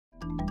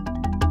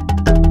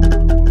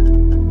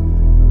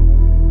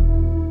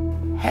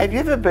Have you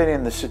ever been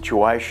in the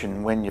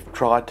situation when you've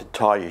tried to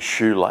tie your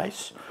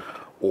shoelace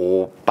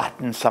or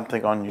button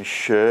something on your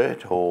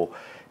shirt or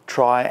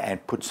try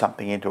and put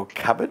something into a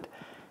cupboard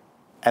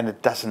and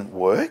it doesn't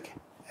work?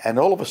 And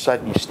all of a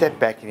sudden you step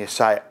back and you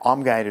say,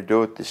 I'm going to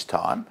do it this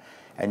time,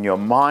 and your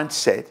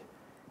mindset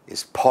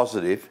is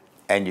positive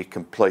and you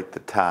complete the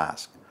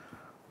task.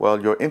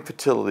 Well, your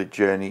infertility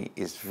journey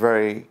is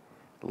very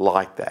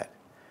like that.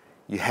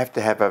 You have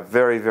to have a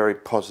very, very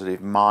positive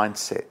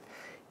mindset.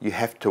 You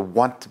have to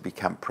want to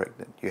become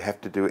pregnant. You have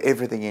to do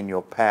everything in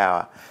your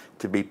power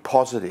to be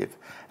positive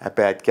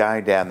about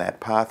going down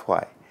that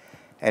pathway.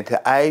 And to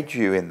aid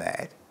you in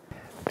that,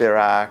 there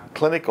are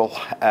clinical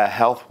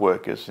health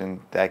workers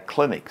in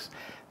clinics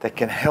that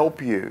can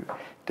help you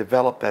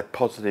develop that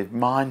positive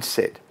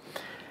mindset.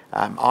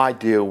 I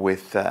deal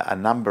with a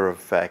number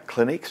of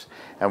clinics,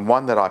 and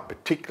one that I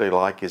particularly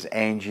like is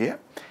Angia,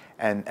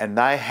 and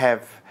they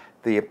have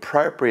the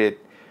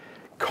appropriate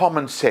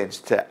common sense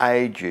to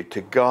aid you, to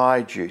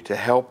guide you, to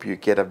help you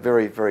get a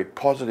very, very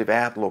positive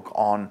outlook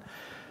on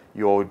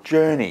your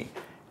journey.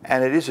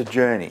 And it is a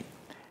journey.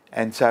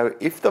 And so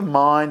if the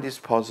mind is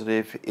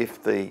positive,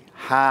 if the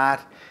heart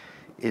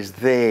is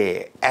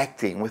there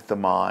acting with the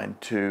mind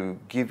to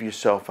give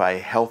yourself a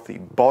healthy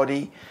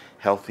body,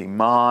 healthy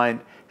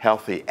mind,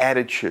 healthy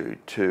attitude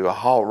to a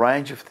whole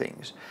range of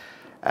things,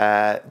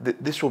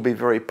 this will be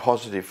very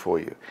positive for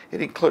you.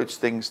 It includes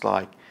things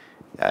like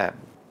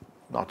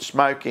not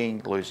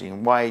smoking,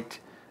 losing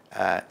weight,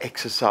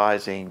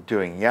 exercising,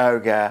 doing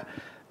yoga,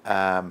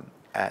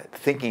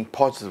 thinking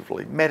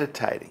positively,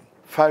 meditating,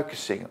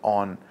 focusing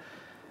on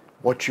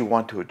what you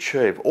want to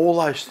achieve.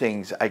 All those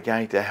things are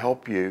going to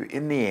help you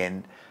in the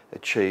end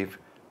achieve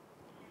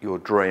your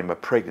dream of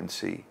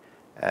pregnancy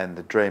and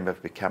the dream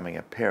of becoming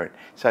a parent.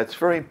 So it's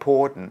very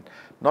important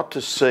not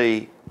to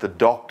see the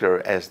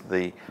doctor as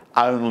the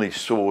only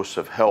source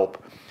of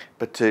help,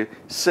 but to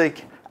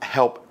seek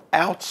help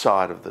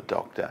outside of the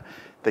doctor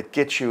that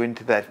gets you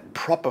into that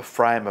proper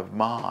frame of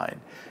mind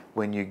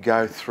when you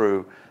go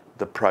through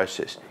the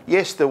process.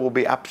 Yes, there will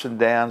be ups and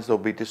downs, there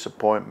will be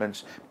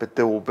disappointments, but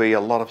there will be a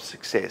lot of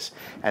success.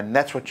 And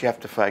that's what you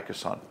have to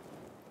focus on.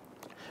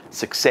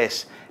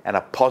 Success and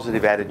a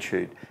positive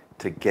attitude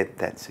to get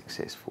that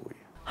success for you.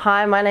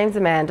 Hi, my name's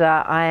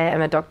Amanda. I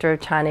am a doctor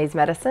of Chinese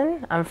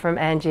medicine. I'm from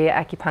Angia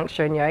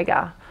Acupuncture and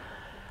Yoga.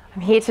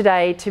 I'm here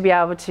today to be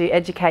able to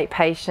educate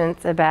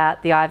patients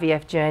about the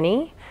IVF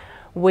journey.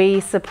 We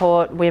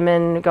support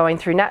women going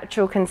through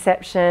natural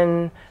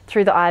conception,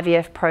 through the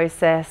IVF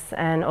process,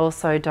 and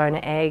also donor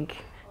egg.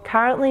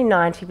 Currently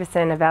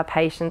 90% of our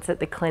patients at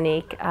the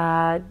clinic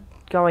are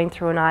going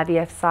through an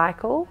IVF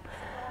cycle.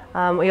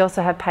 We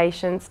also have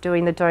patients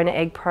doing the donor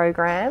egg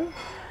program.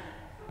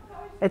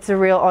 It's a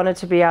real honour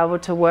to be able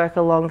to work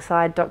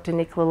alongside Dr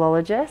Nick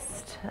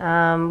Lolatgis.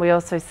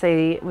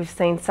 We've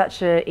seen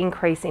such an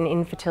increase in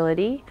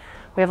infertility.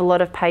 We have a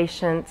lot of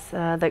patients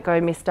that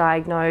go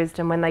misdiagnosed,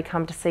 and when they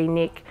come to see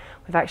Nick,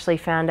 we've actually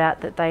found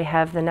out that they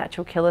have the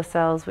natural killer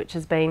cells, which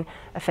has been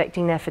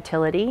affecting their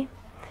fertility.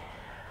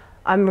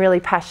 I'm really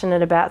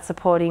passionate about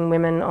supporting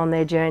women on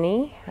their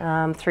journey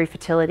through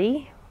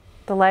fertility.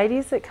 The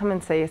ladies that come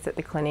and see us at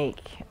the clinic,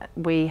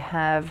 we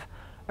have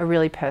a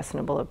really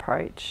personable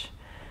approach.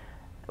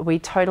 We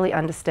totally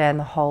understand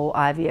the whole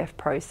IVF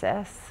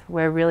process.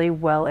 We're really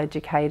well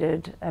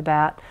educated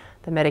about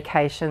the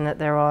medication that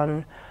they're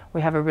on. We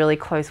have a really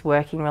close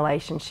working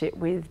relationship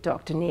with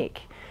Dr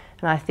Nick,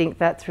 and I think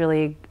that's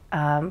really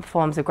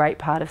forms a great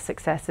part of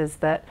success, is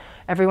that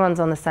everyone's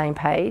on the same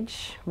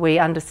page. We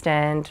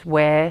understand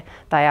where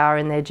they are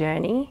in their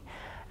journey,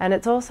 and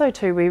it's also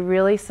too, we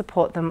really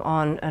support them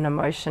on an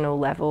emotional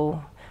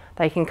level.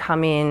 They can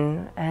come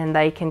in and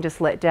they can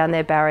just let down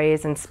their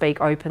barriers and speak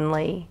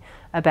openly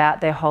about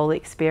their whole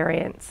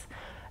experience.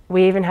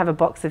 We even have a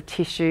box of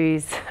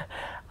tissues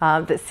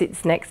that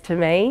sits next to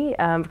me,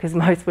 because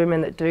most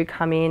women that do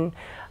come in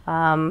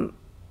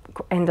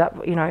end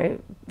up,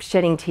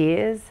 shedding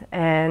tears.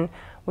 And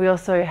we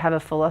also have a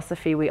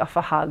philosophy, we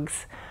offer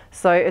hugs.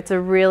 So it's a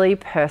really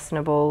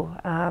personable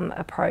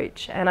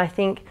approach. And I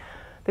think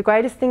the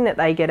greatest thing that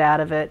they get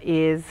out of it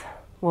is,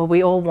 well,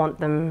 we all want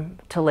them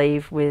to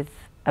leave with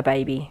a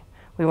baby.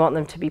 We want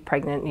them to be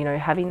pregnant,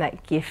 having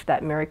that gift,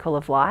 that miracle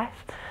of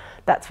life.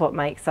 That's what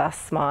makes us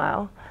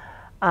smile.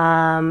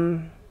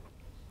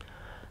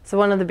 So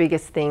one of the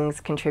biggest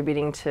things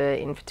contributing to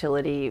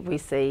infertility we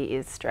see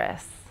is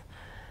stress.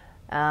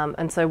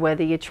 And so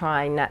whether you're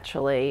trying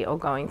naturally or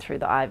going through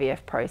the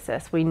IVF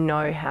process, we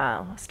know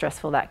how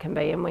stressful that can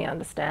be, and we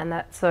understand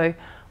that. So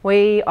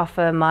we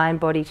offer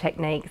mind-body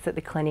techniques at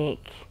the clinic.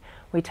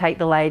 We take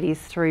the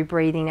ladies through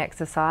breathing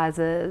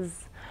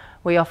exercises.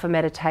 We offer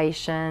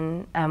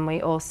meditation, and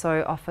we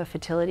also offer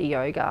fertility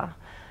yoga.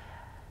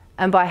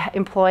 And by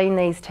employing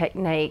these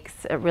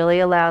techniques, it really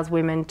allows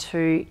women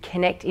to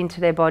connect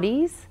into their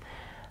bodies,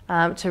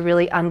 to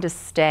really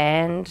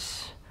understand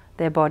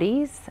their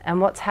bodies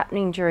and what's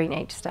happening during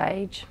each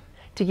stage.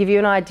 To give you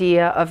an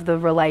idea of the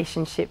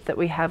relationship that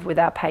we have with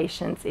our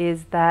patients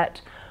is that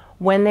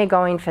When they're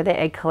going for their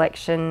egg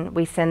collection,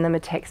 we send them a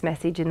text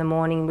message in the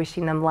morning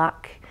wishing them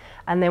luck.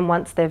 And then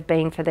once they've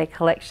been for their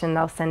collection,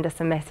 they'll send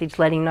us a message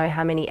letting know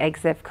how many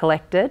eggs they've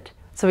collected.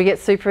 So we get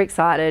super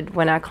excited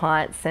when our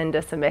clients send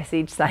us a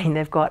message saying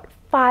they've got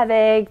 5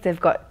 eggs, they've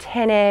got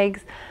 10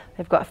 eggs,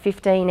 they've got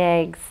 15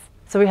 eggs.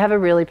 So we have a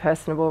really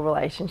personable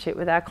relationship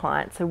with our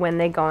clients. So when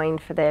they're going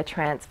for their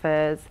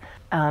transfers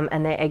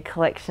and their egg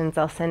collections,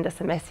 they'll send us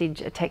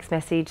a text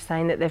message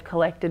saying that they've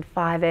collected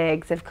 5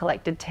 eggs, they've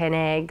collected 10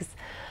 eggs.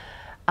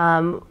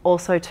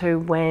 Also too,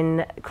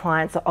 when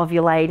clients are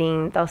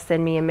ovulating, they'll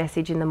send me a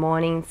message in the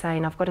morning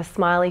saying, I've got a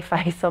smiley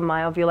face on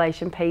my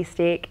ovulation pea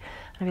stick.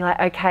 I'll be like,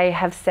 okay,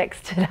 have sex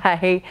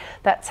today.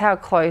 That's how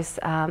close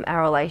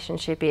our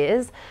relationship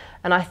is.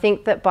 And I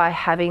think that by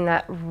having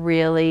that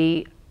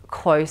really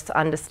close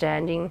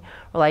understanding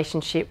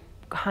relationship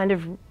kind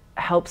of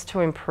helps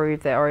to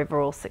improve their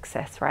overall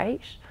success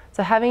rate.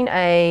 So having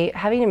a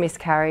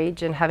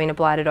miscarriage and having a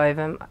blighted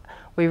ovum,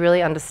 we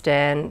really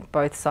understand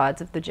both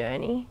sides of the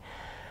journey.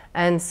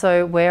 And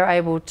so we're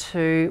able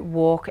to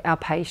walk our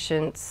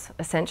patients,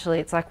 essentially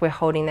it's like we're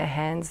holding their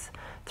hands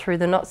through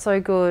the not so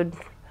good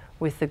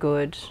with the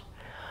good.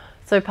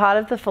 So part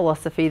of the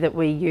philosophy that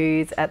we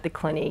use at the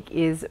clinic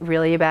is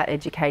really about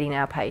educating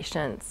our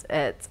patients.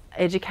 It's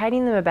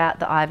educating them about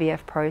the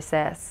IVF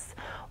process,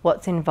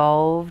 what's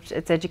involved.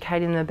 It's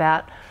educating them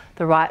about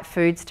the right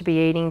foods to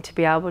be eating to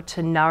be able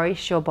to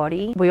nourish your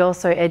body. We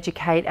also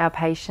educate our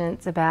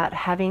patients about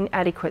having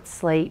adequate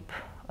sleep,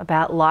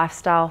 about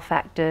lifestyle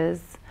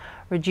factors,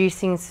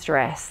 reducing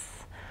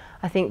stress.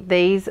 I think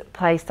these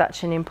play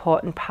such an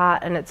important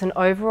part, and it's an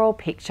overall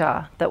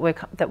picture that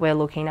we're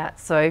looking at.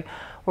 So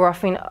we're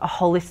offering a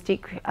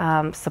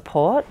holistic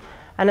support,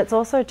 and it's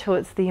also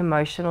it's the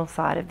emotional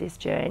side of this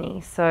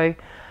journey. So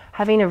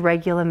having a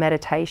regular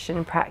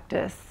meditation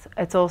practice,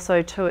 it's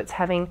also it's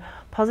having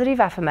positive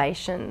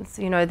affirmations.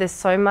 You know, there's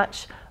so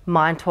much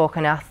mind talk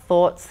and our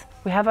thoughts.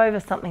 We have over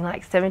something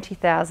like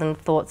 70,000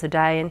 thoughts a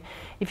day, and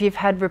if you've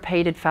had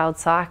repeated failed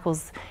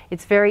cycles,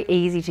 it's very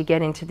easy to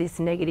get into this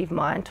negative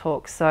mind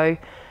talk. So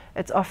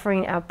it's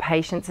offering our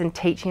patients and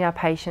teaching our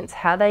patients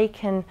how they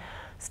can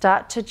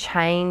start to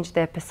change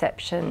their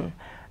perception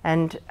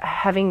and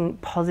having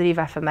positive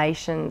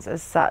affirmations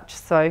as such.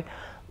 So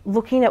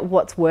looking at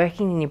what's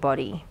working in your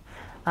body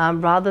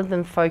rather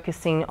than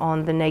focusing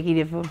on the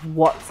negative of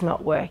what's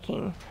not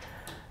working.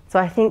 So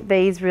I think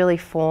these really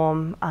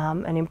form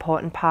an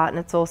important part, and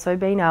it's also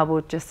being able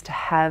just to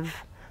have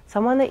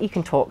someone that you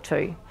can talk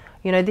to.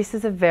 You know, this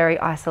is a very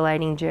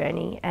isolating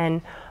journey,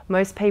 and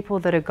most people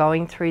that are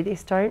going through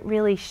this don't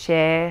really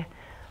share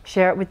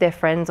it with their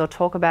friends or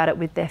talk about it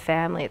with their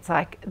family. It's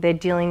like they're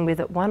dealing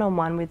with it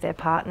one-on-one with their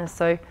partner.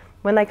 So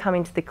when they come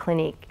into the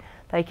clinic,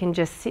 they can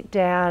just sit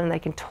down and they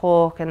can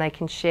talk and they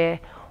can share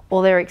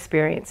all their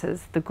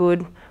experiences, the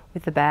good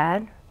with the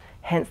bad.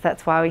 Hence,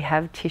 that's why we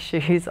have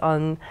tissues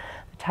on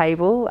the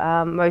table.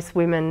 Most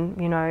women,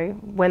 you know,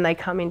 when they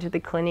come into the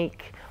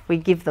clinic, we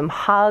give them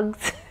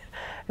hugs.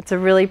 It's a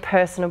really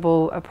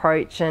personable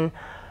approach, and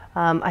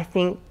I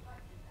think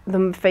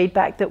the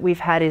feedback that we've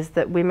had is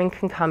that women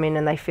can come in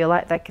and they feel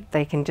like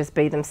they can just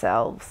be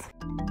themselves.